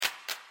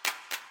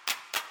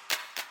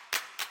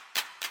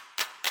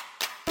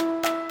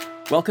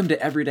Welcome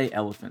to Everyday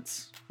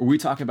Elephants, where we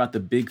talk about the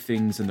big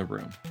things in the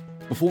room.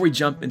 Before we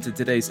jump into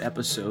today's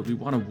episode, we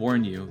want to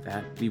warn you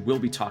that we will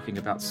be talking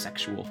about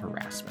sexual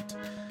harassment.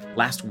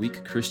 Last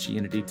week,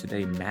 Christianity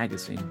Today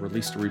magazine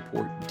released a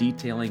report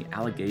detailing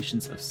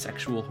allegations of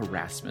sexual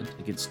harassment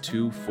against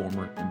two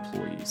former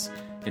employees,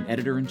 an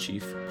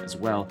editor-in-chief as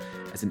well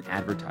as an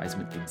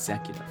advertisement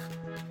executive.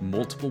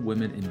 Multiple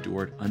women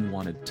endured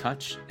unwanted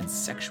touch and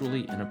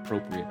sexually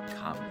inappropriate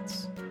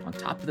comments. On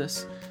top of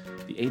this,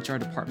 the HR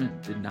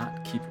department did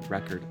not keep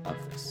record of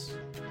this.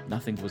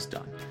 Nothing was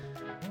done.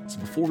 So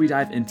before we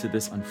dive into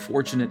this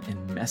unfortunate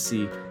and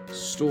messy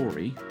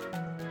story,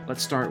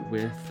 let's start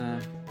with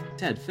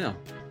Ted, Phil.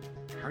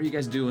 How are you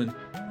guys doing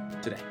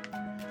today?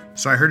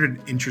 So I heard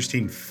an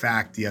interesting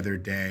fact the other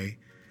day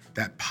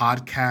that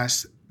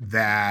podcasts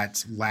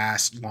that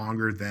last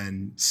longer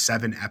than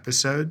 7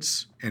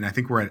 episodes, and I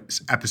think we're at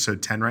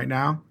episode 10 right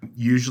now,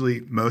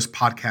 usually most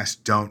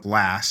podcasts don't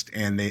last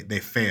and they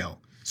fail.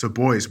 So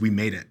boys, we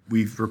made it.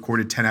 We've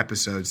recorded 10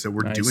 episodes, so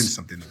we're doing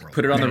something in the world.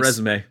 Put it on the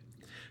resume.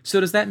 So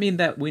does that mean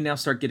that we now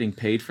start getting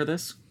paid for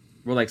this?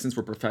 Since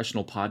we're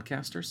professional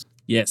podcasters?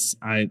 Yes,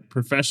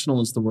 professional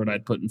is the word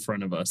I'd put in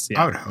front of us.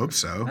 Yeah. I would hope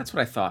so. That's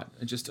what I thought.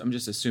 I'm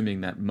just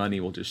assuming that money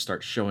will just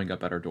start showing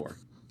up at our door.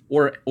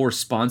 Or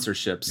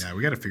sponsorships. Yeah,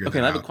 we got to figure that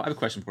out. Okay, I have a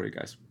question for you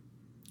guys.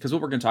 Because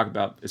what we're going to talk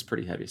about is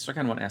pretty heavy. So I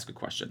kind of want to ask a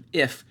question.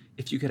 If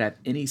you could have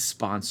any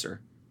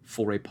sponsor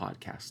for a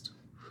podcast,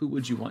 who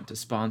would you want to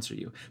sponsor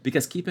you?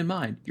 Because keep in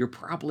mind, you're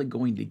probably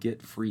going to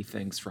get free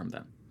things from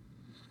them.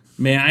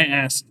 May I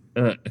ask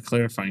a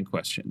clarifying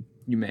question?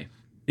 You may.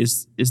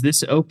 Is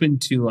this open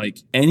to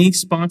any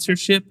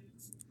sponsorship,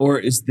 or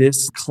is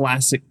this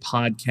classic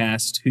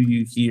podcast who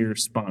you hear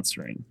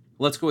sponsoring?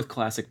 Let's go with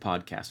classic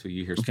podcast who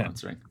you hear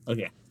sponsoring.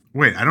 Okay.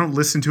 Wait, I don't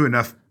listen to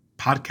enough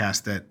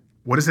podcasts that.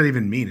 What does that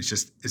even mean? It's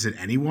just, is it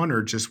anyone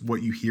or just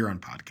what you hear on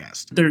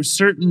podcasts? There's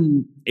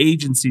certain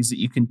agencies that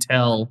you can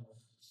tell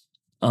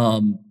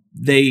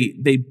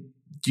they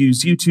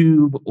use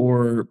YouTube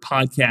or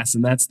podcasts,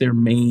 and that's their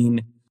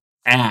main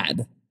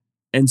ad.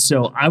 And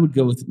so I would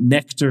go with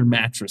Nectar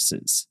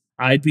Mattresses.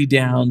 I'd be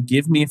down.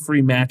 Give me a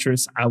free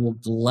mattress. I will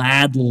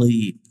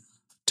gladly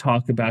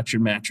talk about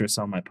your mattress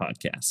on my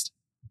podcast.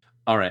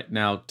 All right.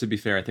 Now, to be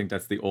fair, I think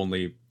that's the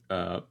only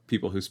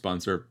people who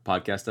sponsor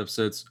podcast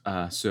episodes.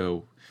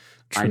 So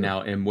True. I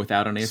now am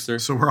without an answer.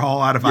 So we're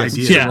all out of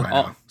ideas.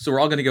 Yeah. So we're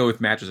all going to go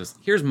with mattresses.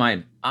 Here's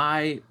mine.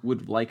 I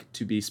would like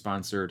to be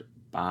sponsored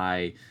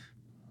by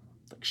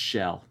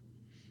Shell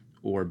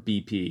or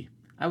BP.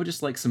 I would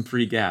just like some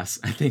free gas.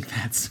 I think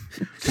that's...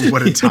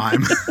 What a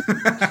time.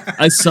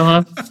 I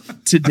saw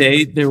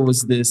today there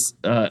was this,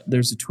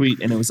 there's a tweet,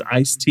 and it was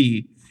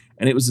Ice-T,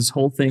 and it was this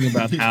whole thing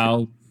about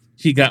how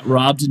he got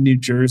robbed in New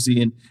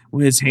Jersey, and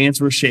his hands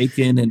were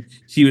shaking, and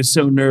he was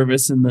so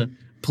nervous, and the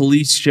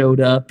police showed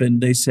up, and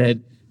they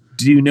said,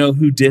 "Do you know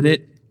who did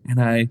it?" And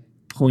I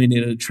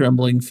pointed a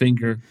trembling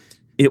finger.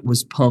 It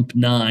was Pump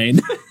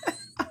 9.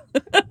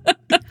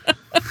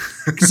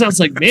 Because I was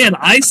like, man,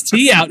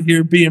 Ice-T out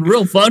here being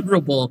real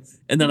vulnerable.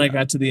 And then I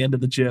got to the end of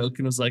the joke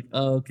and was like,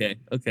 oh, okay.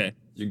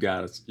 You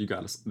got us.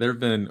 There have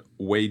been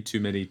way too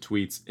many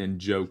tweets and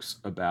jokes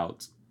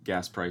about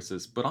gas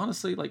prices, but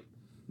honestly,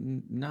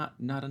 not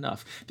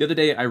enough. The other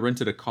day I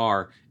rented a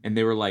car, and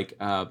they were like,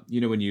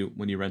 when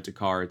you rent a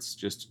car, it's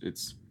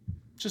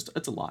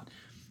a lot.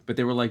 But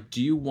they were like,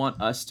 do you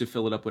want us to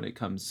fill it up when it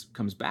comes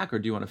back, or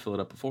do you want to fill it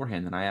up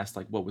beforehand? And I asked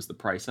what was the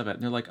price of it?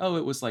 And they're like, oh,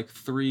 it was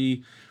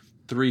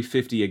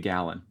 $3.50 a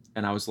gallon.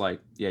 And I was like,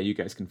 yeah, you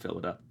guys can fill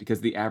it up,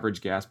 because the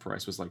average gas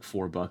price was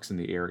 $4 in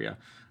the area.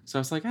 So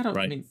I was like, I don't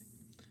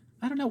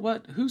know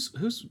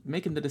who's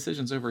making the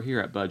decisions over here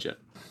at Budget.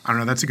 I don't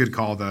know. That's a good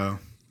call though.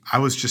 I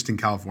was just in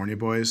California,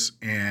 boys,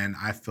 and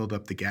I filled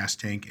up the gas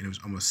tank, and it was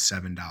almost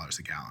 $7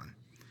 a gallon.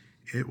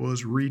 It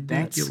was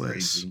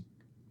ridiculous.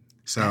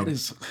 That's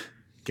crazy. So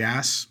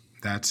gas,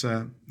 that's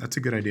a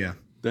good idea.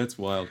 That's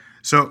wild.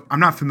 So I'm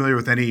not familiar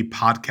with any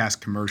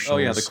podcast commercials. Oh,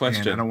 yeah, the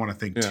question. And I don't want to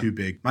think too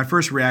big. My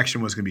first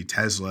reaction was going to be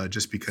Tesla,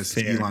 just because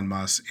it's Elon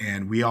Musk.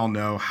 And we all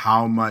know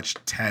how much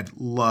Ted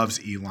loves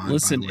Elon.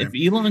 Listen, if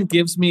Elon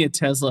gives me a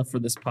Tesla for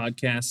this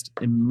podcast,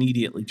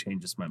 immediately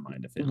changes my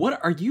mind of him.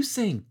 What are you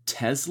saying,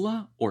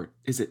 Tesla? Or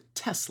is it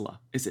Tesla?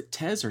 Is it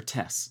Tez or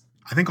Tess?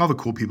 I think all the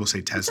cool people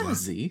say Tesla.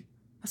 That's not a Z.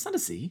 That's not a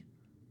Z.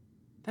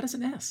 That is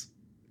an S.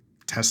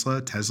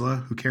 Tesla,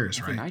 who cares,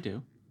 right? I think I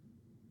do.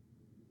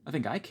 I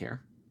think I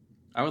care.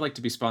 I would like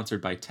to be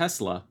sponsored by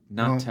Tesla,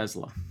 not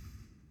Tesla.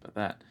 But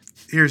that.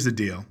 Here's the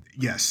deal.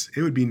 Yes,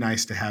 it would be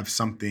nice to have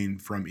something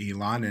from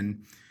Elon,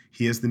 and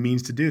he has the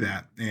means to do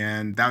that.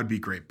 And that would be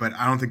great. But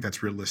I don't think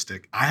that's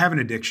realistic. I have an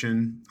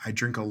addiction. I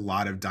drink a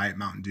lot of Diet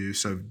Mountain Dew.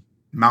 So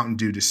Mountain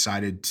Dew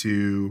decided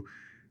to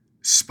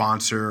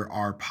sponsor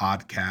our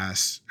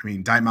podcast. I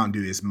mean, Diet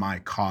Mountain Dew is my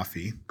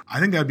coffee. I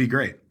think that would be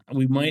great.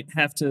 We might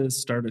have to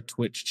start a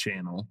Twitch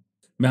channel.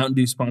 Mountain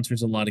Dew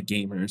sponsors a lot of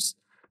gamers.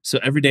 So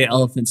Everyday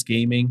Elephants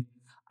Gaming.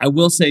 I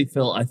will say,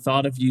 Phil, I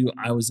thought of you.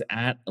 I was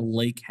at a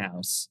lake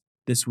house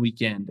this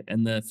weekend,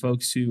 and the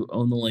folks who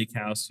own the lake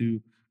house,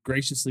 who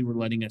graciously were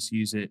letting us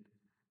use it,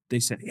 they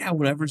said, yeah,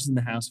 whatever's in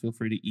the house, feel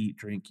free to eat,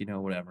 drink,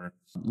 whatever.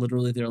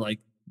 Literally, they're like,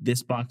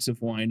 this box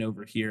of wine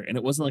over here. And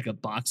it wasn't like a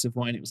box of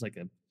wine. It was like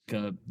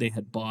they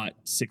had bought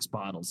 6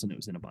 bottles and it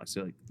was in a box.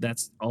 They're like,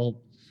 that's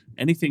all,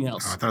 anything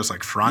else. Oh, I thought it was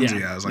like Franzia.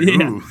 Yeah. I was like,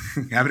 ooh,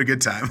 having a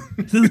good time.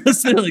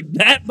 They're like,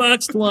 that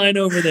boxed wine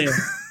over there,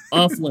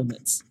 off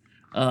limits.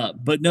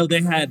 But no,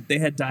 they had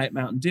Diet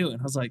Mountain Dew. And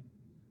I was like,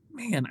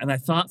 man, and I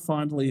thought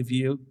fondly of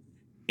you.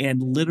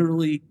 And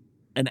literally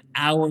an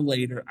hour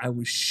later, I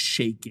was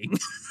shaking.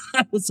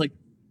 I was like,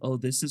 oh,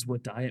 this is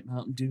what Diet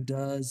Mountain Dew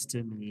does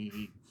to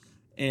me.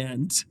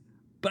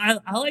 But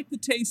I like the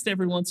taste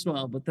every once in a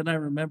while, but then I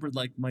remembered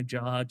like my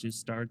jaw just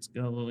starts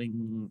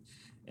going,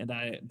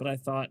 but I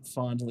thought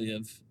fondly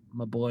of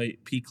my boy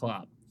P.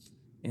 Klopp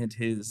and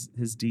his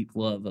deep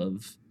love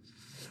of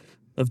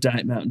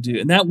Diet Mountain Dew,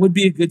 and that would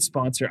be a good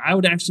sponsor. I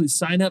would actually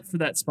sign up for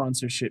that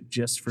sponsorship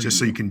just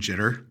so you can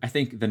jitter. I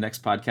think the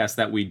next podcast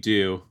that we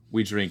do,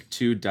 we drink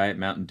 2 Diet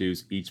Mountain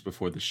Dews each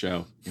before the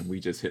show, and we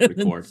just hit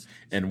record,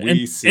 and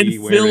we see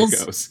where it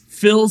goes.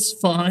 Phil's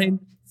fine.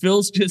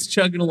 Phil's just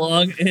chugging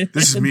along.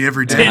 This is me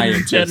every day.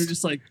 And Ted are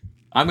just like,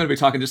 I'm going to be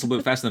talking just a little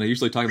bit faster than I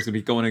usually talk. I'm just going to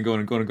be going and going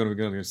and going and going and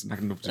going. It's not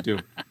going to know what to do.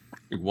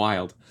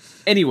 Wild.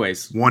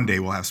 Anyways. One day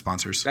we'll have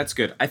sponsors. That's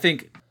good. I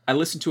think I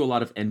listen to a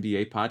lot of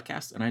NBA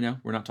podcasts, and I know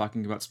we're not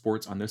talking about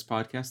sports on this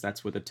podcast.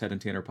 That's what the Ted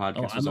and Tanner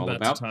podcast is all about.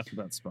 I'm about to talk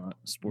about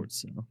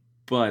sports. So.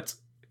 But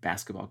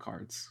basketball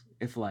cards.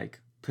 If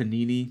like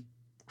Panini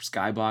or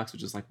Skybox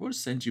was just like, we'll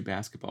just send you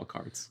basketball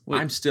cards. Wait,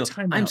 I'm still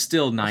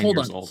 9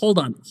 years old. Hold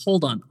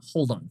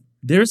on.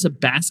 There's a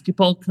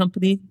basketball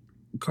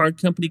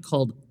card company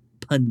called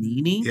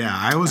Panini. Yeah,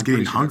 I was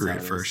getting hungry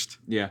at first.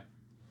 Yeah.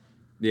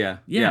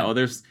 Oh,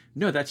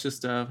 that's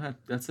just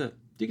that's it.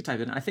 You can type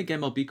it in. I think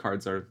MLB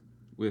cards are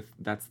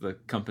that's the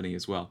company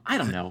as well. I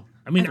don't know.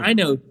 I mean, I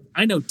know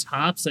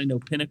Topps, I know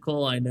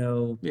Pinnacle, I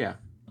know. Yeah.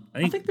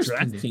 I think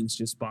DraftKings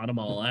just bought them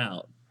all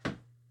out.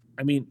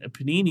 I mean, a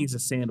Panini's a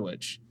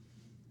sandwich,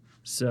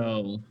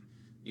 so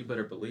you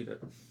better believe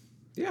it.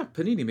 Yeah,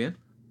 Panini, man.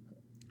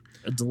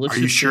 A delicious.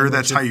 Are you sure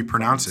that's how you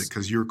pronounce it?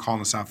 Because you were calling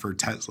us out for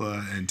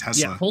Tesla and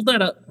Tesla. Yeah, hold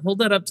that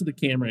up to the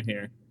camera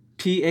here.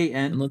 PAN.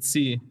 And let's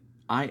see.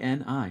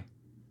 INI.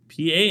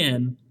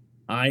 PANINI.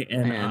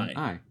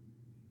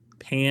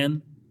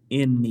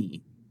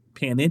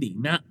 Panini,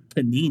 not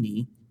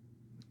Panini.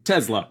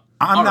 Tesla.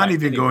 I'm not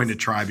even going to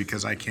try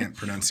because I can't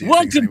pronounce it.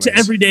 Welcome to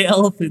Everyday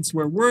Elephants,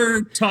 where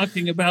we're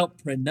talking about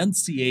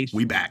pronunciation.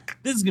 We back.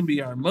 This is going to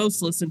be our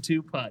most listened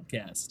to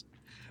podcast.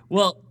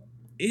 Well,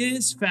 it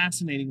is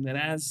fascinating that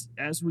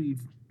as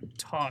we've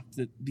talked,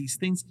 that these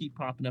things keep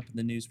popping up in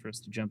the news for us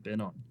to jump in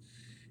on.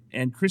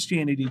 And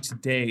Christianity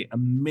Today, a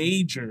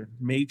major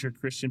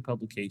Christian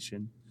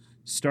publication,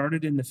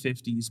 started in the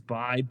 50s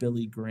by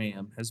Billy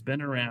Graham, has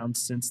been around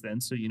since then.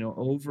 So,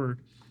 over,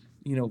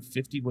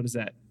 50, what is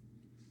that?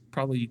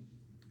 Probably,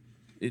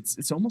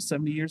 it's almost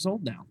 70 years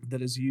old now.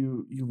 That as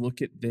you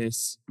look at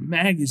this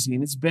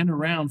magazine, it's been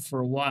around for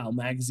a while.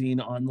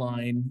 Magazine,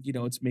 online,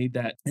 it's made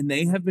that. And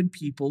they have been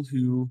people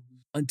who,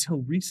 until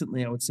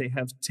recently, I would say,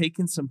 have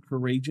taken some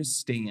courageous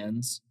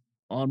stands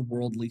on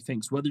worldly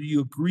things. Whether you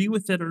agree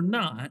with it or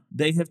not,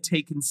 they have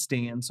taken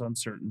stands on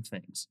certain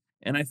things.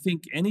 And I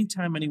think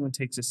anytime anyone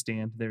takes a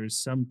stand, there is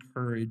some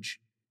courage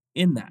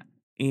in that.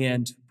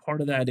 And part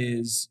of that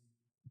is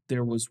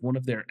there was one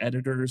of their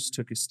editors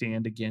took a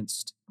stand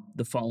against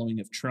the following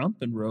of Trump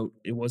and wrote,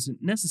 it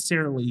wasn't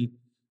necessarily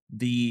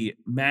the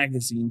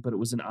magazine, but it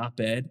was an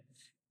op-ed.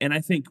 And I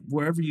think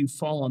wherever you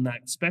fall on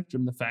that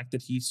spectrum, the fact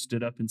that he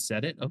stood up and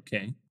said it,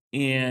 okay.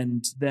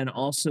 And then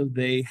also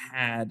they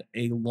had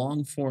a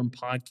long form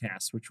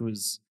podcast, which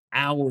was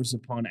hours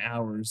upon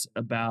hours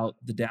about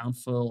the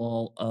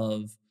downfall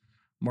of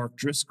Mark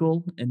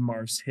Driscoll and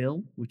Mars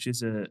Hill, which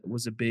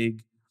was a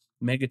big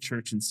mega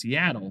church in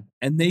Seattle.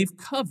 And they've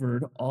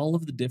covered all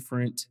of the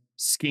different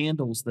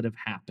scandals that have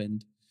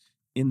happened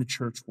in the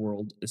church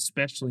world,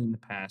 especially in the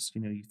past,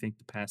 you think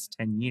the past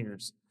 10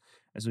 years,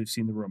 as we've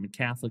seen the Roman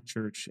Catholic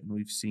Church and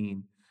we've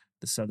seen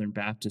the Southern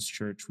Baptist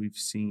Church, we've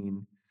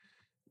seen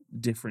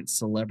different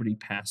celebrity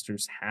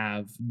pastors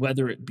have,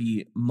 whether it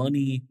be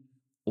money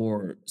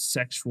or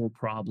sexual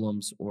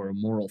problems or a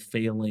moral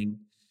failing,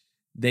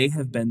 they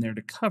have been there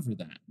to cover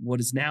that. What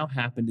has now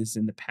happened is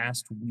in the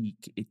past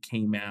week, it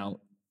came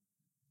out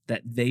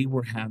that they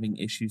were having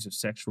issues of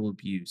sexual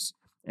abuse.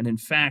 And in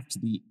fact,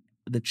 the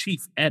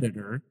chief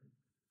editor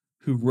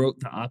who wrote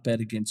the op-ed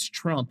against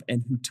Trump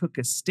and who took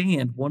a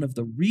stand, one of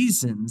the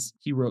reasons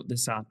he wrote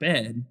this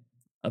op-ed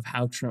of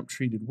how Trump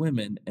treated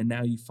women, and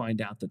now you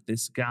find out that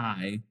this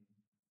guy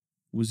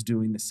was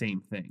doing the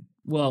same thing.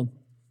 Well,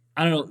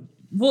 I don't know.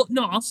 Well,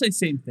 no, I'll say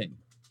same thing.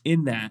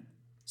 In that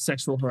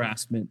sexual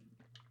harassment,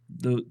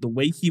 the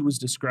way he was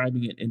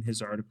describing it in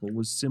his article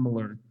was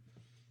similar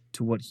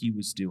to what he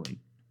was doing.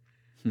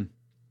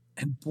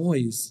 And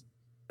boys,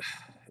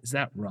 is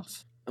that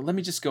rough. Let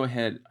me just go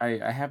ahead.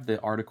 I have the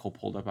article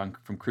pulled up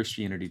from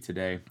Christianity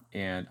Today,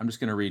 and I'm just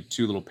going to read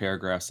 2 little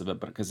paragraphs of it,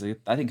 but because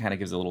I think kind of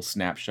gives a little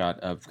snapshot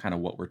of kind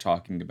of what we're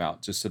talking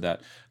about, just so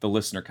that the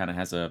listener kind of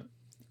has a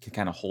can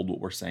kind of hold what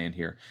we're saying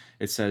here.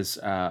 It says,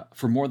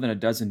 for more than a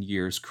dozen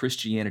years,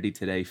 Christianity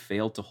Today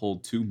failed to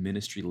hold two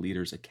ministry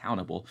leaders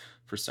accountable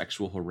for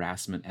sexual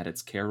harassment at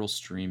its Carroll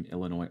Stream,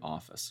 Illinois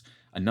office.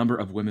 A number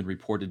of women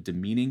reported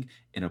demeaning,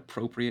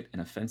 inappropriate,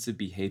 and offensive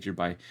behavior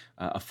by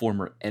a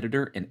former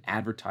editor and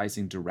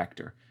advertising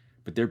director.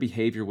 But their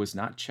behavior was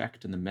not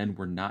checked and the men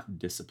were not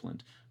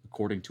disciplined,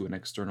 according to an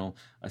external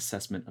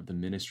assessment of the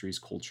ministry's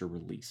culture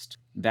released.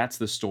 That's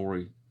the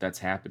story that's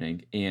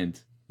happening. And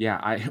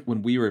yeah,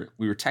 when we were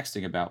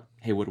texting about,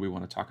 hey, what do we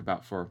want to talk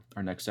about for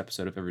our next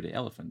episode of Everyday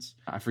Elephants?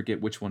 I forget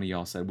which one of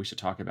y'all said we should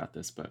talk about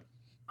this, but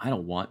I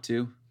don't want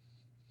to.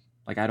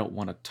 Like, I don't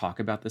want to talk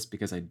about this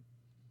because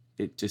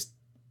it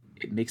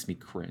makes me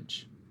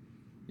cringe.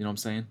 You know what I'm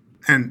saying?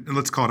 And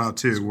let's call it out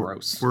too. It's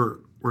gross.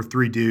 We're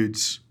three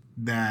dudes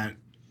that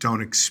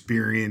don't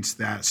experience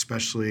that,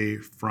 especially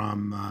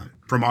from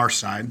our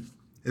side,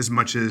 as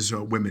much as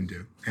women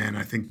do. And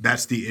I think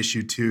that's the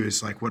issue too,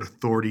 is like, what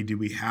authority do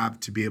we have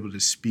to be able to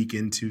speak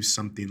into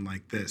something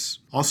like this?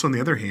 Also, on the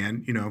other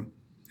hand,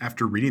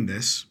 after reading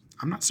this,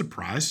 I'm not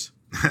surprised.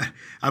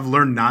 I've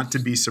learned not to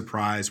be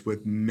surprised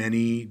with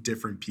many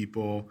different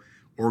people,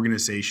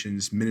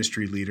 organizations,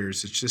 ministry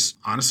leaders. It's just,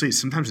 honestly,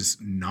 sometimes it's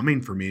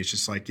numbing for me. It's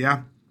just like,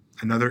 yeah,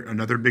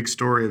 another big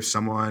story of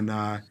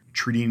someone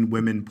treating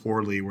women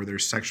poorly, where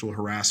there's sexual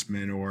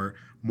harassment or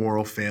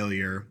moral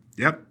failure.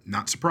 Yep,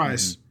 not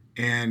surprised. Mm-hmm.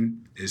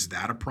 And is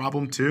that a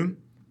problem too?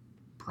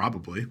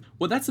 Probably.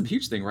 Well, that's the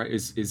huge thing, right?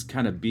 Is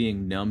kind of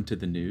being numb to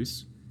the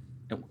news,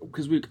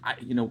 because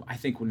I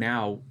think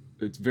now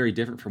it's very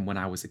different from when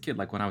I was a kid.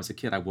 Like when I was a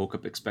kid, I woke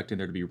up expecting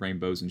there to be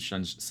rainbows and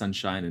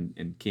sunshine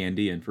and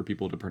candy, and for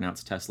people to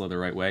pronounce Tesla the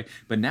right way.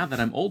 But now that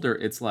I'm older,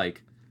 it's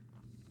like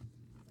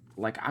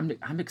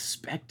I'm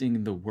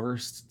expecting the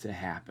worst to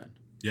happen.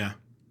 Yeah.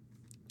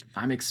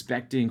 I'm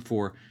expecting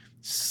for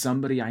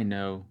somebody I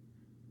know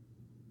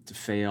to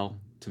fail,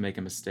 to make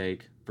a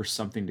mistake, for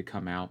something to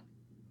come out.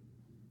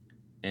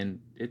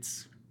 And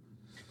it's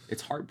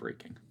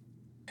heartbreaking.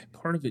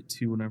 Part of it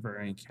too, whenever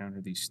I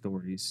encounter these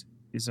stories,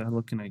 is I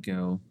look and I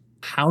go,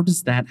 how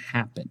does that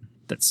happen?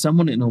 That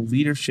someone in a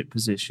leadership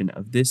position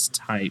of this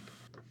type,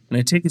 and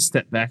I take a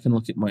step back and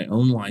look at my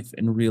own life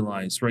and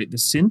realize, right, the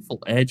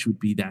sinful edge would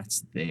be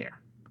that's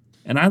there.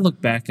 And I look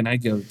back and I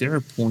go, there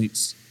are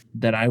points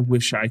that I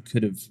wish I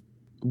could have,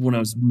 when I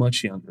was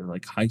much younger,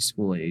 like high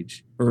school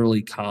age,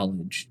 early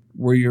college,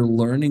 where you're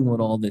learning what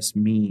all this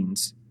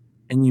means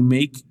and you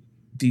make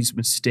these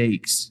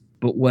mistakes.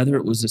 But whether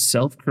it was a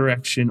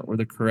self-correction or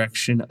the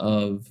correction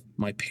of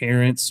my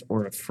parents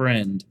or a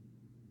friend,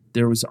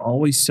 there was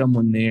always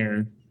someone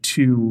there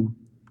to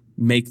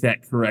make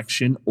that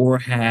correction, or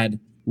had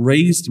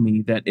raised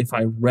me that if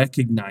I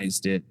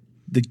recognized it,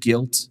 the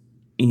guilt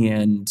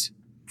and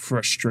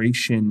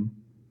frustration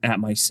at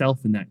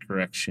myself in that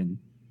correction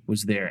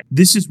was there.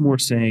 This is more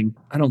saying,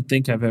 I don't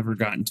think I've ever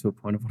gotten to a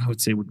point of what I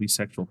would say would be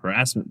sexual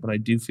harassment, but I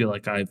do feel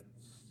like I've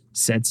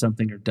said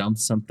something or done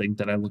something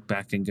that I look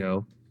back and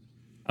go,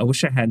 I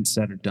wish I hadn't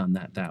said or done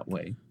that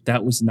way.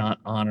 That was not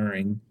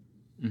honoring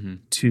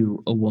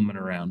to a woman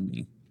around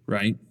me,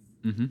 right?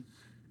 Mm-hmm.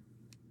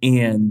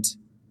 And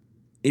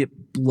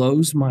it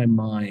blows my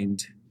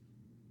mind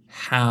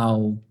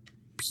how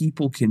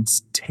people can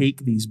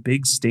take these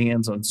big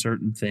stands on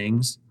certain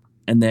things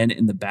and then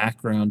in the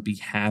background be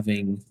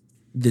having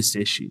this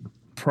issue.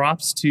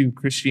 Props to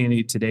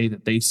Christianity Today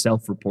that they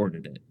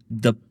self-reported it.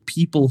 The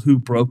people who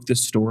broke the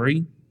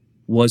story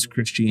was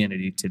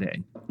Christianity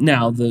Today.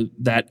 Now,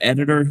 that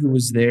editor who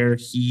was there,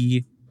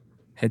 he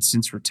had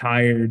since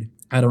retired.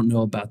 I don't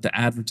know about the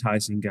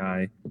advertising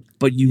guy,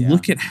 but you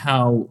look at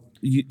how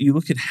you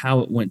look at how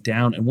it went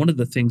down. And one of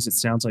the things it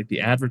sounds like the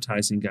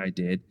advertising guy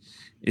did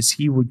is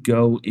he would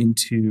go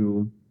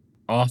into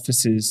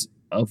offices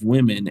of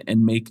women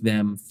and make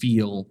them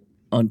feel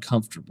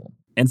uncomfortable.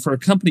 And for a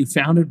company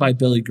founded by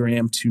Billy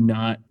Graham to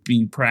not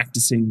be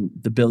practicing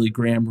the Billy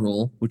Graham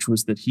rule, which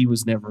was that he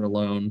was never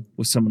alone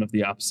with someone of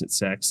the opposite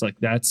sex, like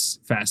that's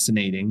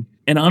fascinating.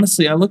 And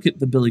honestly, I look at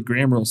the Billy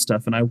Graham rule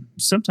stuff and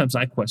sometimes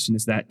I question,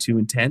 is that too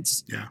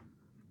intense? Yeah.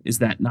 Is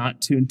that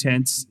not too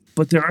intense?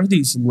 But there are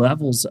these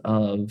levels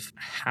of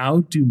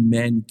how do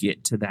men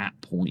get to that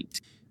point?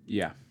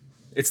 Yeah.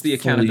 It's the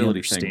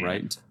accountability thing,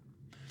 right?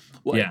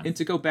 Well, yeah. And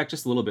to go back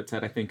just a little bit,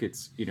 Ted, I think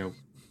it's,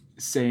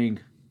 saying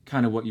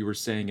kind of what you were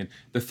saying. And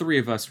the three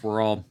of us were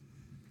all,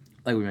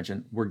 like we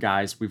mentioned, we're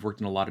guys. We've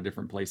worked in a lot of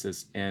different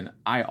places. And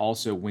I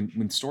also,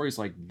 when stories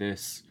like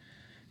this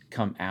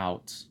come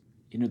out,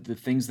 the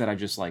things that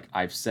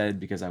I've said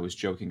because I was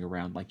joking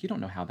around, like, you don't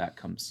know how that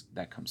comes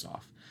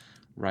off,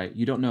 right?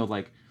 You don't know,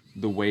 like,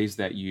 the ways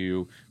that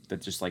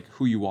just like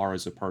who you are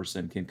as a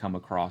person can come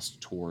across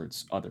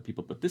towards other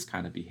people. But this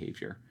kind of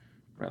behavior,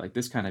 right? Like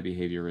this kind of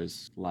behavior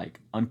is like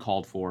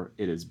uncalled for.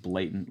 It is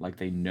blatant. Like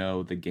they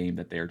know the game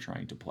that they're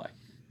trying to play.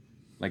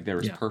 Like there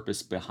is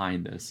purpose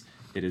behind this.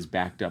 It is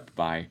backed up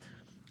by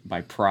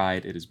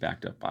pride. It is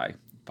backed up by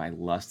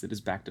lust. It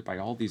is backed up by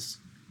all these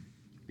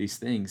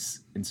things.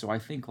 And so I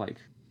think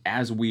like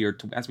as we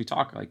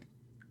talk, like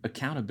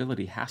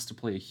accountability has to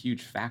play a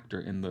huge factor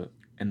in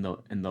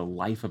the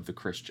life of the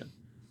Christian,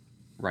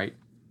 right?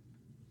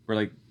 Where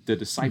like the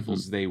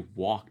disciples, they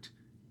walked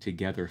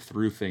together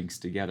through things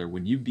together.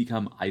 When you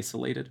become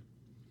isolated,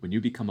 when you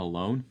become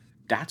alone,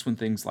 that's when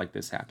things like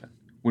this happen.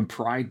 When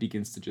pride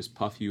begins to just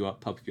puff you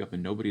up,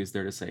 and nobody is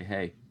there to say,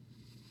 hey,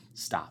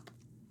 stop.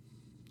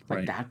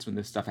 Like that's when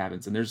this stuff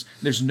happens. And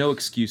there's no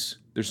excuse.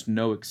 There's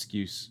no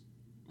excuse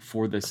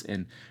for this.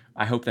 And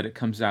I hope that it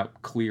comes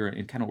out clear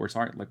and kind of words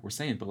aren't like we're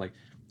saying, but like,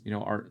 you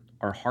know,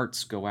 our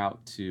hearts go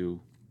out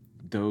to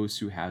those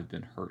who have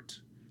been hurt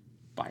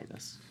by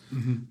this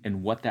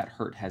and what that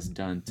hurt has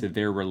done to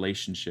their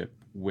relationship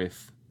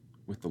with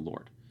the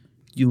Lord.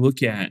 You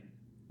look at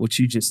what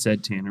you just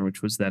said, Tanner,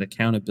 which was that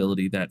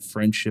accountability, that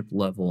friendship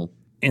level.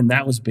 And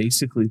that was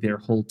basically their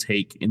whole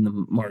take in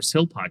the Mars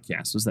Hill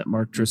podcast, was that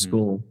Mark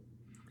Driscoll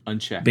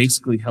unchecked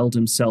basically held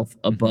himself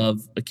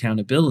above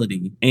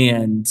accountability.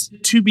 And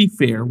to be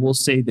fair, we'll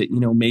say that, you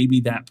know, maybe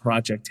that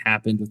project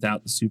happened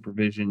without the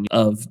supervision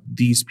of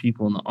these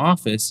people in the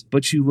office.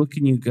 But you look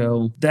and you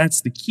go,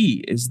 that's the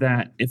key, is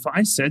that if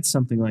I said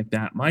something like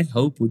that, my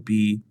hope would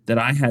be that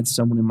I had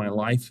someone in my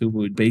life who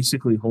would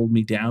basically hold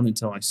me down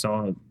until I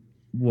saw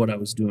what I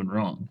was doing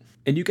wrong.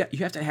 And you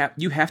have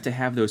to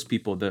have those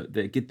people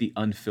that get the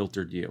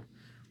unfiltered you.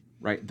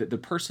 Right, the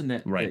person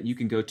that you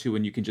can go to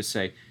and you can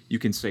say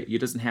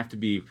it doesn't have to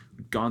be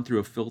gone through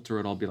a filter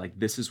at all. Be like,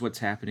 this is what's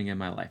happening in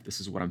my life.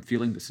 This is what I'm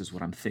feeling. This is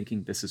what I'm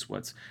thinking. This is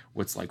what's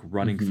like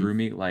running through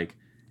me. Like,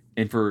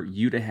 and for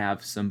you to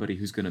have somebody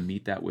who's going to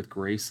meet that with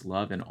grace,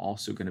 love, and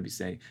also going to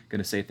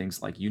say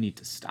things like, you need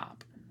to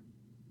stop,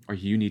 or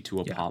you need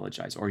to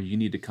apologize, or you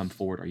need to come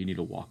forward, or you need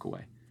to walk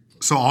away.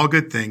 So all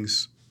good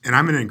things. And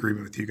I'm in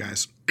agreement with you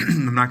guys.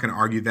 I'm not going to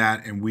argue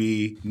that. And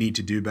we need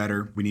to do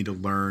better. We need to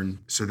learn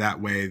so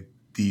that way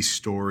these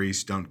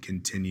stories don't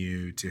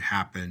continue to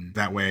happen.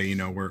 That way, you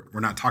know, we're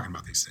not talking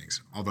about these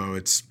things, although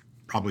it's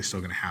probably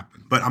still going to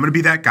happen. But I'm going to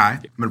be that guy.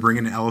 I'm going to bring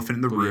in an elephant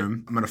in the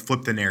room. I'm going to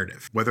flip the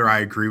narrative, whether I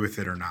agree with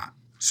it or not.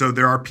 So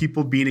there are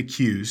people being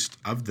accused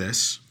of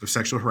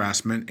sexual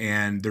harassment,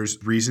 and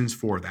there's reasons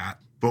for that.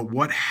 But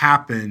what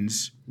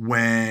happens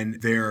when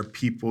there are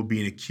people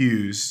being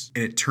accused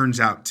and it turns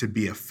out to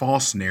be a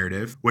false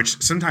narrative,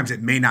 which sometimes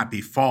it may not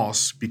be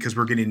false because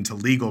we're getting into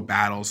legal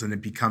battles and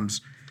it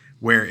becomes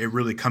where it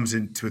really comes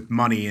into with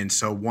money, and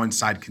so one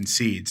side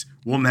concedes.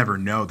 We'll never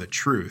know the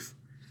truth.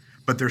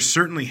 But there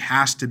certainly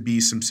has to be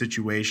some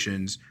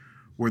situations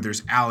where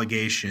there's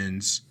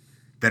allegations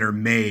that are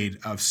made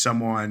of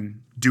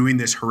someone doing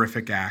this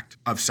horrific act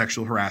of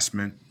sexual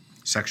harassment,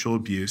 sexual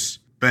abuse.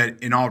 But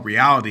in all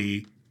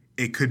reality,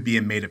 it could be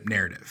a made-up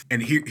narrative.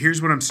 And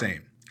here's what I'm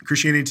saying.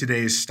 Christianity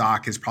Today's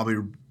stock has probably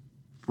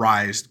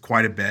risen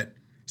quite a bit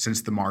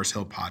since the Mars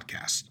Hill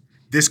podcast.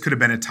 This could have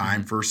been a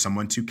time for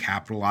someone to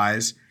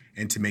capitalize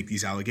and to make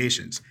these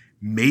allegations.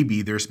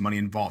 Maybe there's money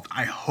involved.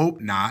 I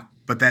hope not,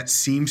 but that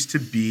seems to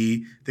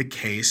be the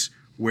case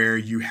where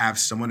you have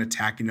someone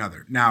attacking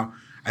another. Now,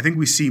 I think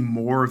we see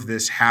more of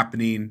this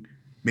happening,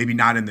 maybe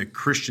not in the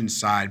Christian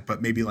side,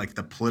 but maybe like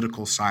the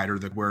political side, or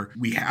where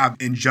we have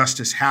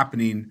injustice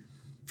happening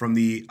from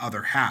the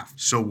other half.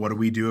 So what do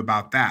we do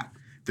about that?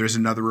 There's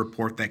another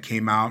report that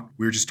came out.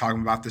 We were just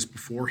talking about this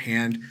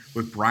beforehand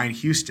with Brian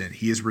Houston.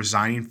 He is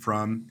resigning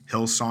from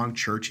Hillsong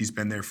Church. He's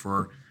been there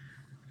for,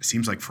 it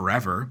seems like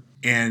forever.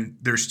 And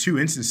there's two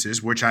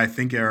instances which I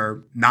think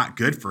are not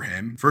good for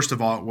him. First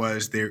of all, it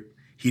was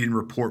he didn't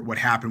report what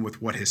happened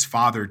with what his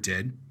father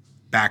did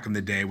back in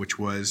the day, which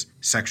was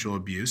sexual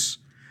abuse.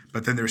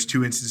 But then there's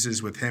two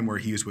instances with him where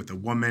he was with a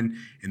woman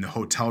in the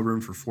hotel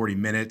room for 40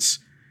 minutes.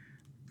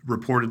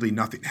 Reportedly,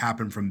 nothing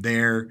happened from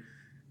there.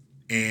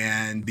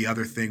 And the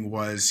other thing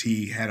was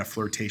he had a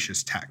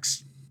flirtatious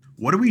text.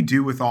 What do we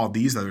do with all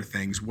these other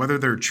things, whether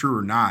they're true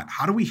or not?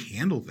 How do we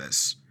handle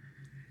this?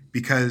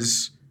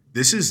 Because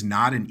this is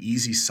not an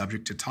easy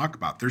subject to talk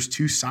about. There's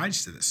two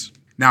sides to this.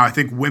 Now, I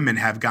think women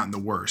have gotten the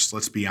worst,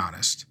 let's be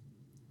honest.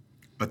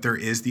 But there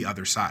is the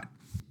other side.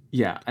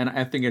 Yeah, and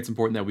I think it's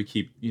important that we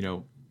keep,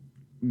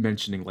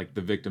 mentioning like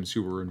the victims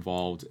who were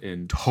involved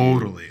in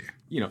totally,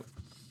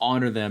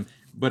 honor them.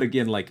 But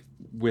again, like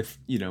with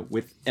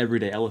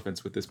Everyday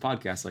Elephants, with this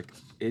podcast, like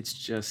it's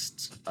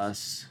just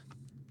us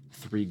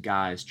three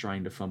guys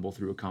trying to fumble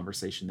through a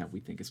conversation that we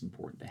think is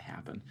important to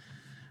happen.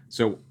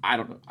 So I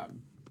don't know,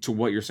 to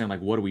what you're saying, like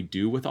what do we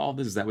do with all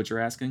this? Is that what you're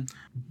asking?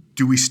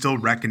 Do we still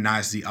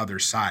recognize the other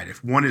side?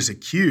 If one is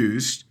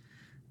accused,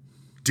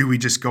 do we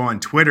just go on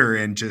Twitter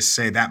and just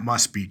say that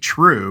must be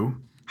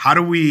true? How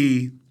do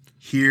we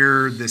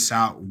hear this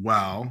out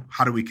well?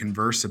 How do we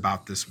converse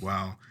about this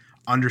well?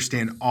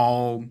 Understand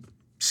all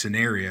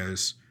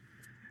scenarios?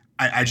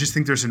 I just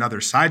think there's another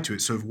side to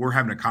it. So if we're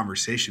having a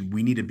conversation,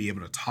 we need to be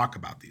able to talk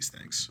about these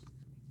things.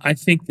 I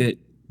think that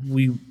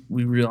we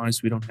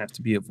realize we don't have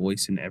to be a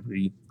voice in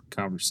every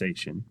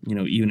conversation,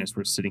 even as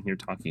we're sitting here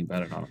talking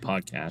about it on a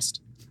podcast.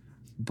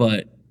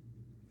 But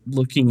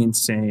looking and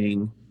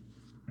saying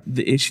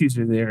the issues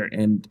are there,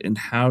 and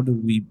how do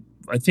we,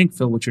 I think,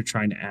 Phil, what you're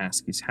trying to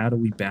ask is how do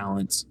we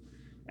balance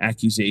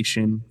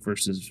accusation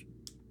versus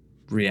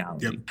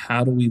reality? Yep.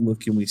 How do we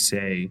look and we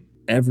say,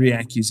 every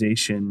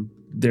accusation,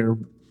 there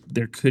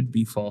could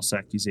be false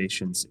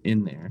accusations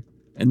in there,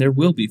 and there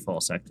will be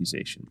false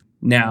accusation.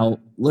 Now,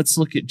 let's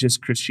look at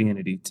just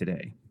Christianity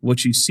today.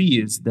 What you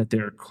see is that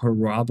there are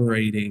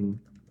corroborating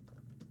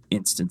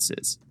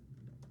instances.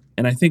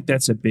 And I think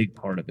that's a big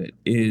part of it,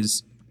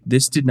 is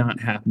this did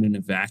not happen in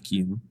a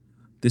vacuum.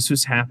 This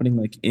was happening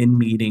like in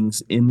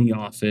meetings, in the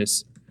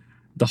office.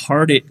 The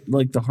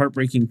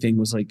heartbreaking thing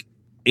was like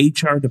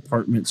HR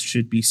departments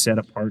should be set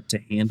apart to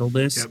handle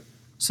this. Yep.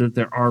 So that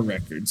there are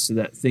records, so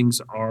that things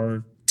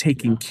are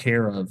taken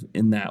care of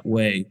in that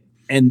way.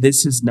 And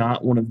this is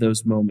not one of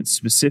those moments,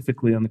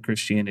 specifically on the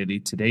Christianity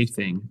Today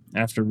thing.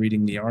 After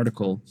reading the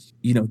article,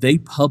 they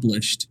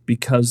published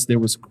because there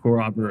was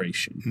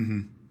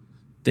corroboration.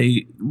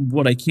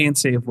 What I can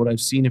say of what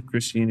I've seen of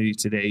Christianity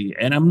Today,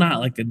 and I'm not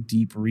like a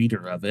deep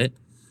reader of it,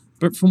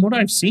 but from what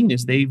I've seen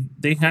is they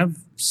have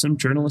some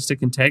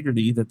journalistic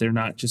integrity, that they're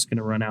not just going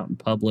to run out and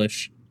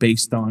publish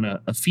based on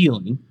a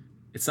feeling.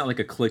 It's not like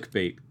a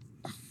clickbait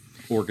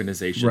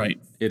organization. Right.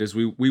 It is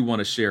we want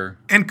to share.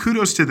 And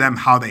kudos to them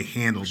how they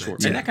handled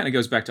it. And that kind of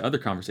goes back to other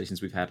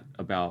conversations we've had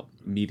about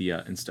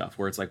media and stuff,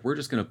 where it's like, we're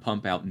just going to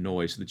pump out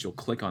noise so that you'll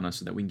click on us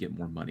so that we can get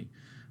more money.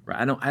 Right.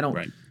 I don't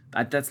Right.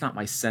 That's not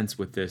my sense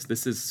with this.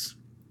 This is,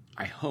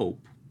 I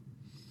hope,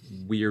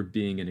 we are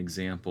being an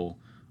example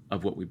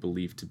of what we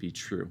believe to be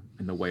true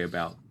in the way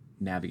about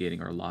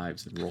navigating our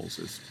lives and roles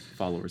as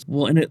followers.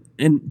 Well,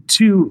 and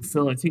to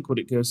Phil, I think what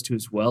it goes to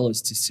as well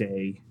is to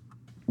say,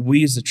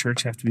 we as a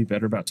church have to be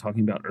better about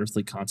talking about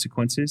earthly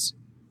consequences,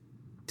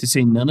 to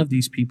say none of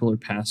these people are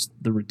past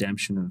the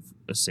redemption of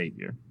a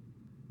Savior.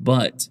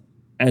 But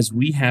as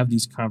we have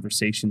these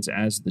conversations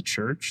as the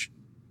church,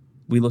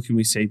 we look and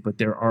we say, but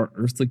there are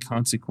earthly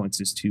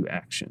consequences to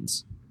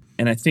actions.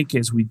 And I think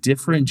as we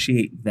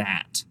differentiate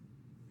that,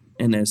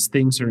 and as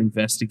things are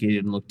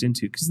investigated and looked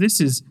into, because this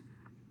is,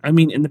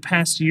 in the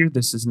past year,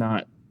 this is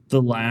not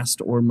the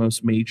last or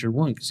most major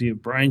one, because you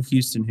have Brian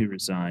Houston who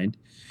resigned.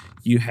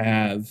 You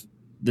have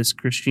this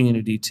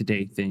Christianity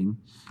Today thing.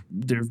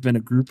 There have been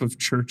a group of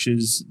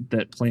churches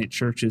that plant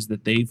churches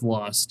that they've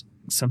lost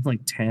something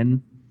like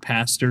 10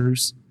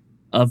 pastors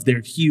of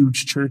their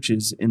huge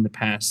churches in the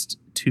past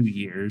 2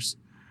 years.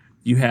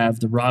 You have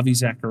the Ravi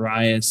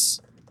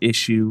Zacharias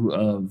issue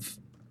of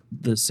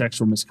the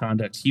sexual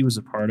misconduct he was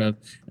a part of,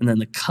 and then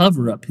the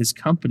cover-up his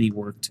company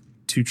worked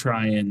to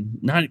try and,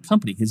 not a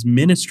company, his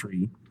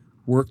ministry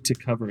worked to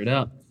cover it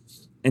up.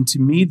 And to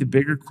me, the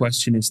bigger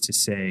question is to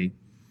say,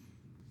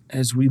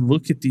 as we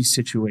look at these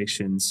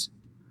situations,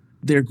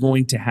 they're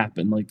going to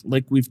happen.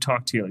 Like we've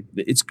talked here, like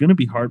it's going to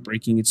be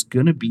heartbreaking. It's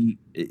going to be,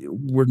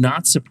 we're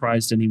not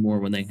surprised anymore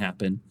when they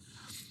happen.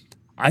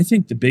 I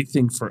think the big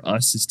thing for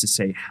us is to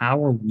say,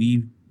 how are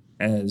we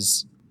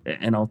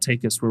and I'll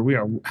take us where we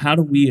are, how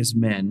do we as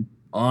men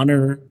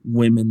honor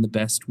women the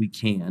best we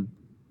can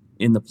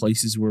in the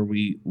places where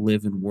we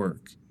live and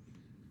work?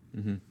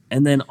 Mm-hmm.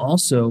 And then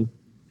also,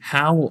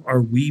 how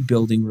are we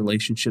building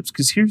relationships?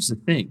 Because here's the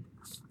thing.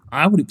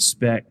 I would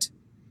expect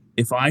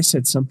if I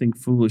said something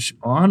foolish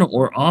on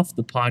or off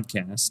the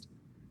podcast,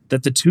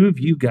 that the two of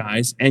you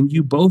guys, and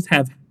you both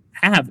have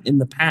in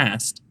the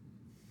past,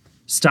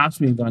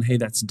 stopped me and gone, hey,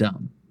 that's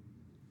dumb.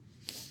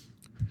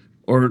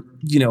 Or,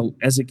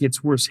 as it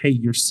gets worse, hey,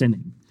 you're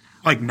sinning.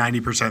 Like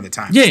 90% of the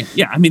time.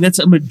 Yeah. That's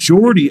a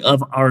majority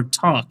of our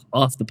talk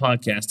off the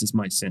podcast is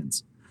my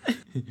sins.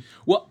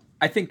 Well,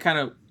 I think kind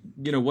of,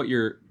 what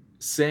you're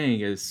saying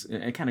is,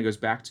 it kind of goes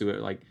back to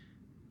it. Like,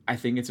 I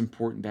think it's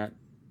important that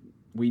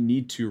we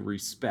need to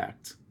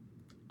respect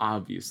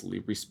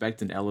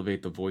and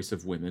elevate the voice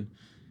of women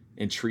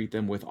and treat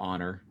them with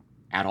honor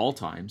at all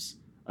times,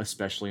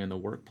 especially in the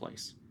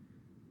workplace.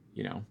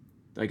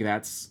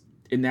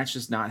 That's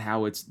just not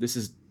how this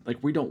is like,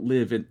 we don't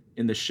live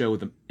in the show,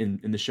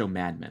 in the show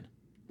Mad Men.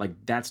 Like,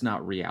 that's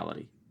not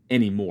reality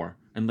anymore.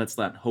 And let's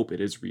not hope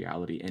it is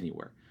reality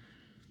anywhere.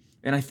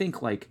 And I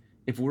think like,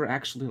 if we're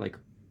actually like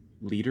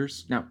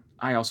leaders, now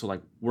I also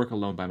like work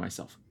alone by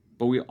myself,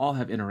 but we all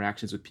have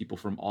interactions with people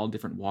from all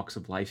different walks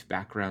of life,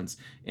 backgrounds,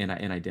 and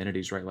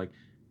identities, right? Like,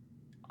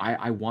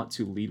 I want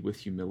to lead with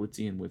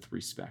humility and with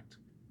respect.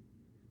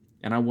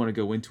 And I want to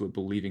go into it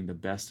believing the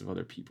best of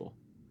other people.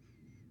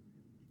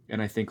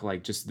 And I think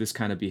like just this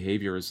kind of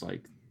behavior is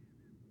like,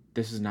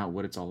 this is not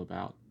what it's all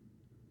about.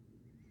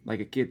 Like,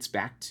 it gets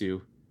back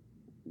to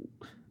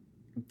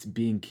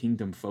being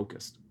kingdom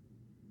focused.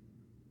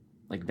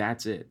 Like,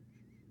 that's it.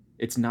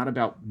 It's not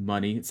about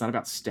money. It's not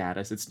about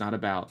status. It's not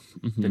about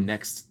the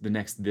next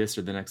this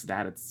or the next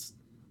that. It's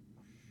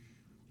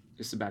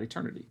just about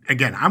eternity.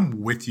 Again,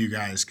 I'm with you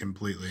guys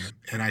completely,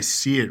 and I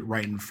see it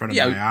right in front of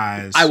my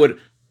eyes.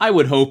 I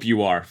would hope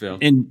you are, Phil.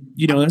 And,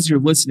 as you're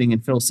listening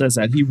and Phil says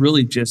that,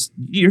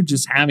 you're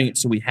just having it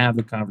so we have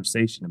the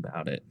conversation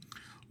about it.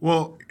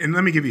 Well, and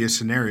let me give you a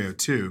scenario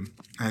too.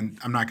 And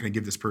I'm not going to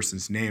give this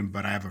person's name,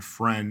 but I have a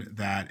friend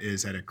that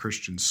is at a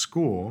Christian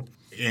school,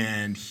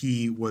 and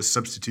he was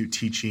substitute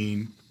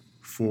teaching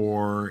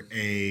for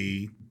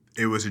it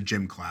was a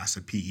gym class,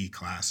 a PE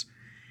class,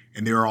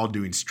 and they were all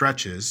doing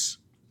stretches.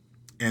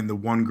 and the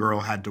one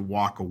girl had to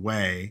walk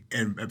away.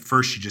 And at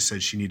first she just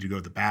said she needed to go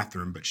to the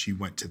bathroom, but she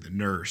went to the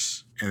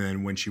nurse. And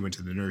then when she went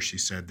to the nurse, she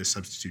said the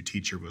substitute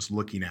teacher was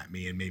looking at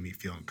me and made me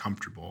feel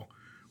uncomfortable,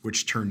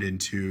 which turned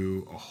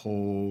into a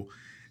whole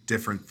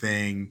different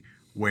thing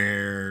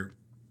where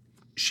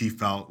she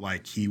felt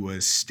like he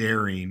was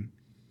staring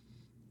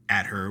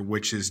at her,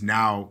 which is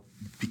now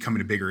becoming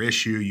a bigger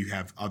issue. You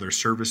have other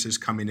services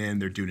coming in,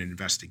 they're doing an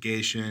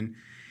investigation.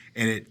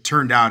 And it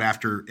turned out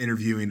after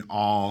interviewing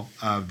all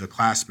of the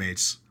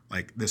classmates,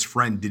 like this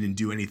friend didn't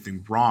do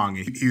anything wrong.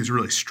 And he was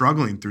really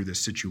struggling through this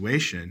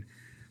situation,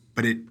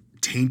 but it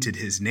tainted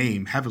his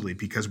name heavily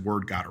because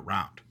word got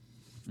around.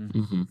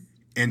 Mm-hmm.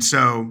 And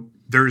so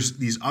there's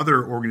these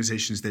other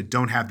organizations that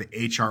don't have the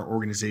HR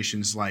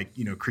organizations like,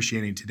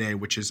 Christianity Today,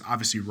 which is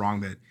obviously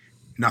wrong that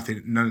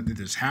none of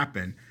this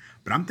happened.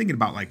 But I'm thinking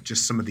about like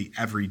just some of the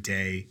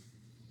everyday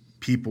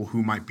people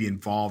who might be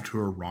involved who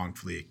are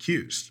wrongfully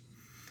accused.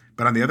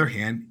 But on the other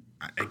hand,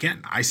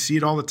 again, I see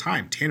it all the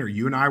time. Tanner,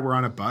 you and I were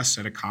on a bus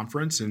at a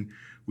conference and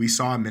we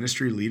saw a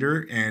ministry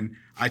leader, and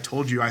I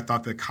told you I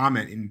thought the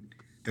comment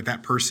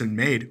that person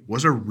made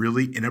was a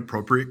really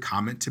inappropriate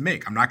comment to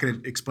make. I'm not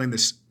going to explain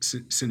this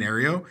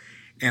scenario.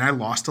 And I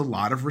lost a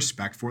lot of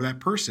respect for that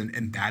person.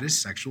 And that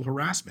is sexual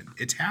harassment.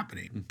 It's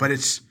happening. But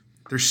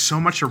there's so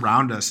much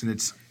around us, and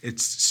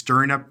it's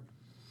stirring up,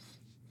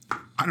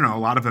 I don't know, a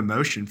lot of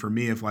emotion for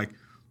me of like,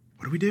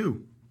 what do we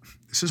do?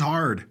 This is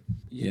hard.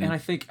 Yeah. And I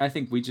think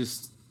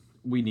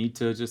we need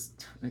to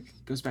just, it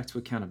goes back to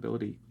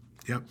accountability.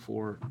 Yep.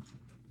 For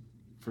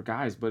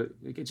guys, but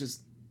it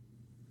just,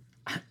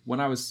 when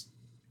I was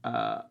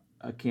a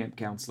camp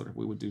counselor,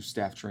 we would do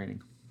staff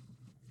training,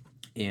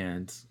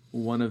 and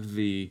one of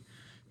the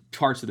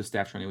parts of the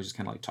staff training was just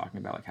kind of like talking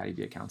about like how do you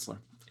be a counselor.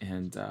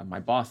 And my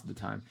boss at the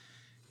time,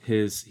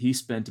 he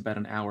spent about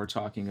an hour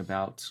talking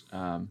about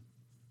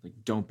like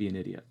don't be an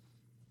idiot.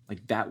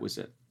 Like that was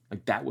it.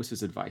 Like that was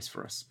his advice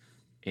for us.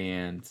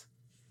 And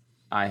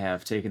I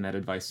have taken that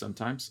advice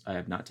sometimes. I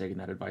have not taken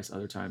that advice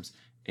other times.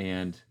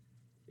 And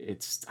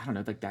it's, I don't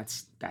know, like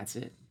that's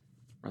it.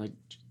 Or like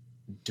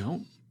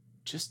don't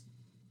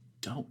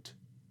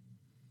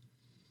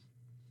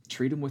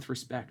treat them with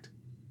respect.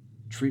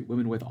 Treat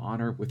women with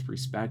honor, with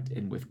respect,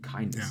 and with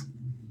kindness.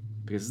 Yeah.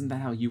 Because isn't that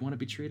how you want to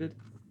be treated?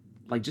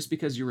 Like just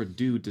because you're a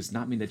dude does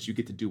not mean that you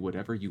get to do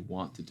whatever you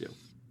want to do.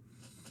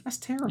 That's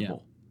terrible. Yeah.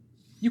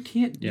 You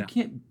can't,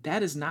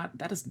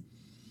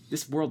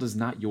 this world is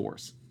not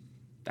yours.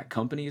 That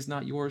company is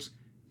not yours.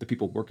 The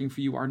people working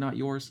for you are not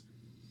yours.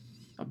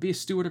 Be a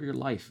steward of your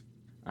life.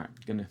 All right,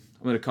 I'm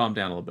gonna calm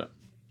down a little bit.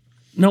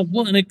 No,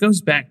 well, and it goes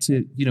back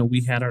to,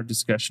 we had our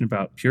discussion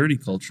about purity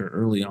culture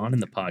early on in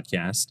the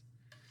podcast.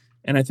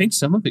 And I think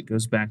some of it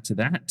goes back to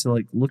that, to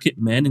like look at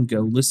men and go,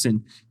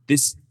 listen,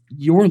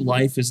 your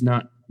life is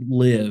not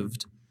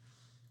lived.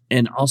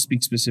 And I'll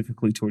speak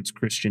specifically towards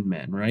Christian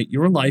men, right?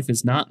 Your life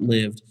is not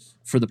lived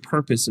for the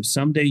purpose of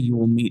someday you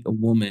will meet a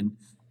woman,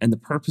 and the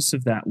purpose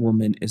of that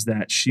woman is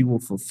that she will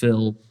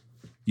fulfill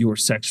your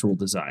sexual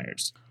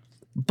desires.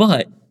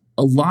 But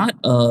a lot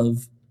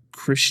of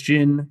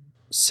Christian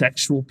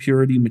sexual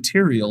purity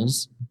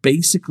materials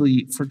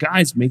basically for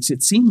guys makes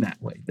it seem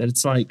that way, that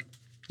it's like,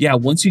 yeah,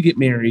 once you get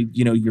married,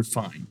 you're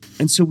fine.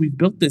 And so we've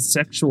built this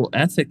sexual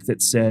ethic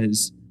that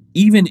says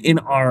even in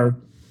our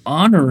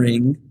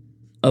honoring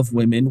of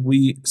women,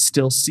 we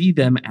still see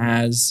them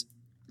as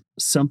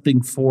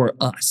something for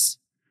us,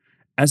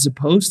 as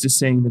opposed to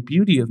saying the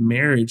beauty of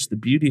marriage, the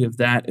beauty of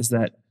that is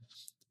that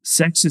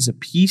sex is a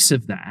piece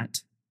of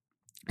that,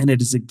 and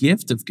it is a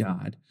gift of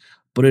God,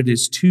 but it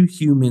is two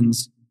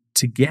humans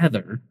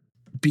together.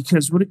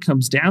 Because what it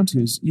comes down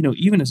to is,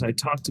 even as I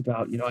talked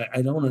about,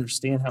 I don't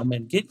understand how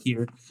men get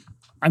here.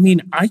 I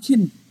mean,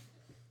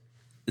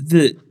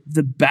 the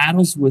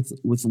battles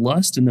with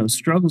lust and those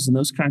struggles and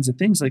those kinds of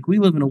things, like we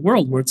live in a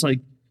world where it's like,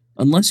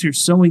 unless you're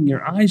sewing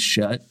your eyes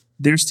shut,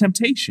 there's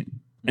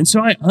temptation. And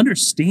so I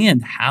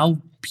understand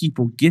how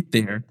people get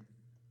there.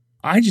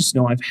 I just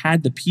know I've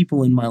had the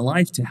people in my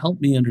life to help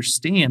me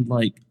understand,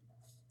 like,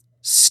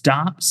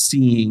 stop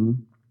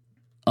seeing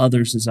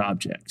others as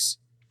objects.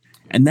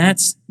 And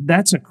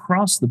that's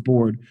across the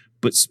board,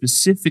 but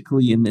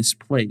specifically in this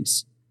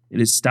place, it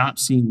is stop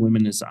seeing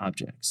women as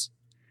objects.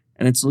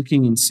 And it's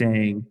looking and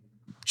saying,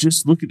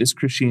 just look at this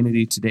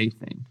Christianity Today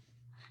thing.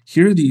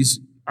 Here are these,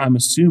 I'm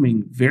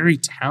assuming, very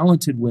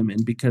talented women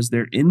because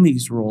they're in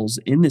these roles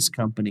in this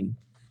company.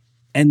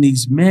 And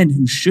these men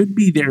who should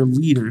be their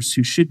leaders,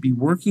 who should be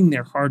working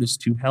their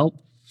hardest to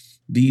help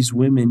these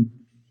women,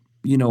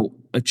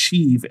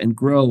 achieve and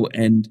grow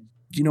and,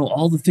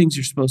 all the things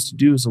you're supposed to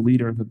do as a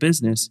leader of a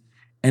business.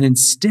 And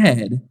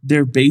instead,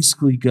 they're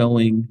basically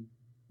going,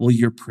 well,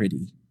 you're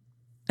pretty,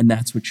 and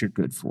that's what you're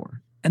good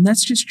for. And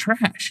that's just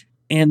trash.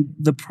 And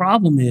the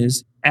problem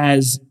is,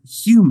 as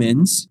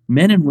humans,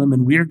 men and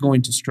women, we are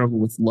going to struggle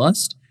with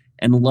lust,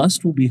 and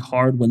lust will be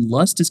hard. When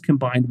lust is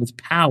combined with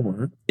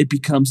power, it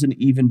becomes an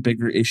even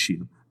bigger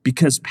issue.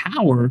 Because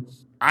power,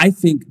 I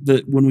think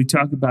that when we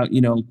talk about,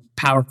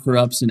 power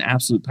corrupts and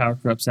absolute power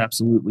corrupts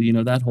absolutely,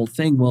 that whole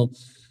thing, well,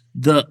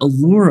 the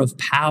allure of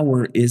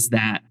power is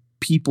that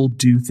people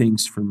do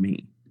things for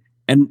me.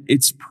 And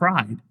it's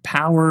pride.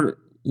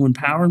 When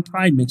power and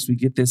pride mix, we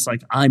get this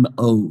like I'm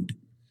owed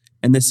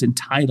and this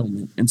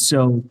entitlement. And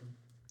so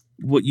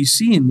what you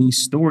see in these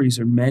stories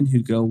are men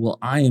who go, well,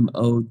 I am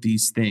owed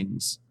these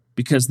things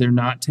because they're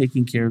not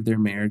taking care of their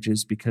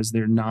marriages, because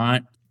they're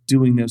not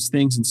doing those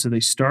things. And so they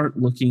start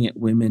looking at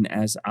women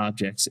as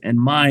objects. And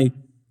my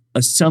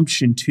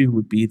assumption too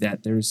would be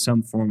that there is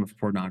some form of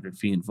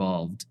pornography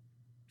involved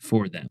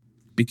for them,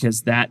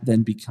 because that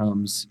then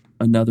becomes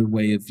another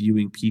way of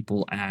viewing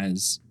people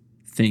as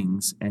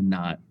things and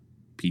not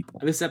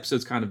people. This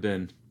episode's kind of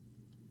been,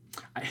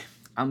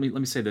 let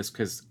me say this,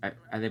 because I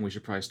think we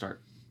should probably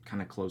start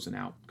kind of closing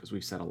out, because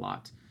we've said a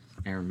lot.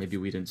 Aaron, maybe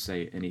we didn't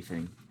say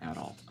anything at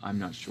all. I'm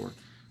not sure.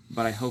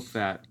 But I hope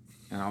that,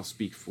 and I'll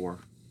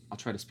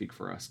try to speak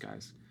for us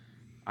guys.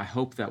 I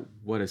hope that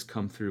what has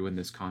come through in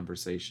this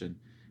conversation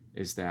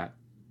is that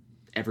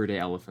everyday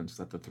elephants,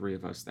 that the three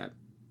of us, that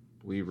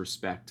we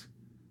respect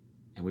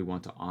and we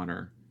want to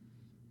honor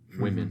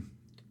women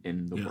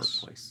in the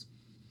workplace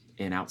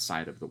and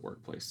outside of the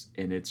workplace.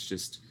 And it's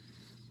just,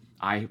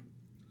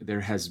 there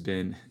has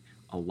been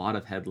a lot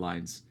of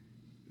headlines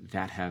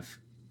that have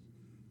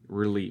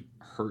really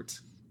hurt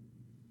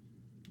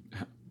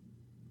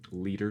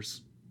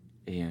leaders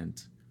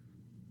and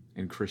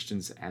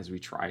Christians as we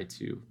try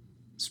to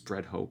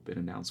spread hope and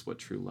announce what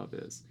true love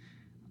is.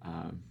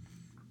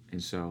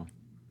 And so,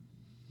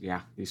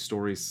 yeah, these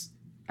stories,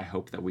 I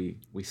hope that we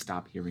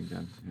stop hearing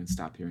them and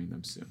stop hearing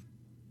them soon.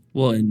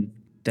 Well, and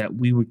that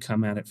we would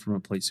come at it from a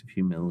place of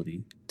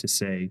humility to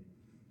say,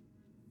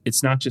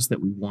 it's not just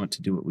that we want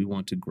to do it, we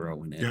want to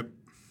grow in it. Yep.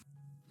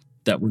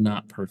 That we're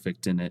not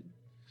perfect in it.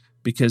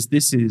 Because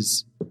this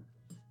is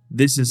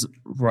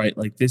right,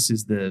 like this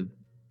is the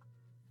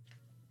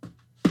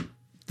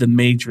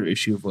major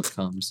issue of what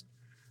comes.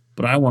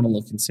 But I want to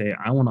look and say,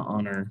 I want to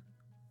honor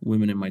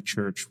women in my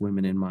church,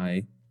 women in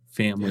my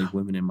family,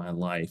 women in my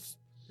life.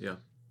 Yeah.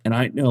 And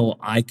I know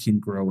I can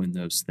grow in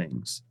those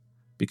things,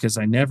 because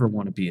I never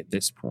want to be at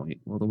this point.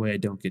 Well, the way I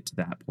don't get to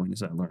that point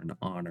is I learn to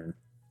honor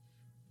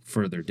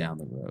further down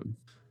the road.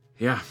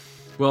 Yeah.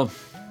 Well,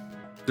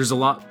 there's a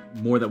lot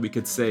more that we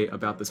could say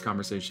about this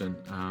conversation,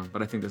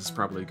 but I think this is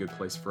probably a good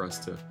place for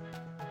us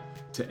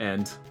to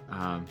end.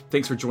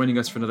 Thanks for joining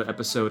us for another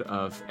episode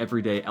of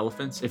Everyday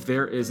Elephants. If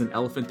there is an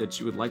elephant that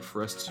you would like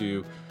for us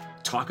to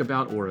talk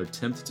about or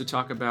attempt to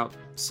talk about,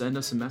 send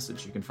us a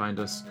message. You can find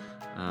us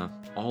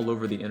all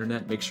over the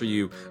internet. Make sure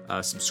you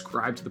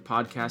subscribe to the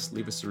podcast,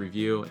 leave us a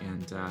review,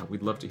 and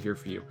we'd love to hear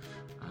from you.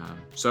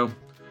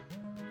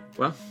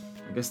 Well,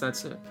 I guess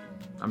that's it.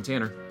 I'm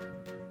Tanner.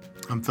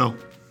 I'm Phil.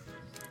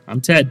 I'm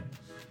Ted.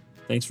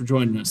 Thanks for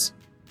joining us.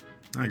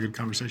 Good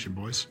conversation,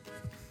 boys.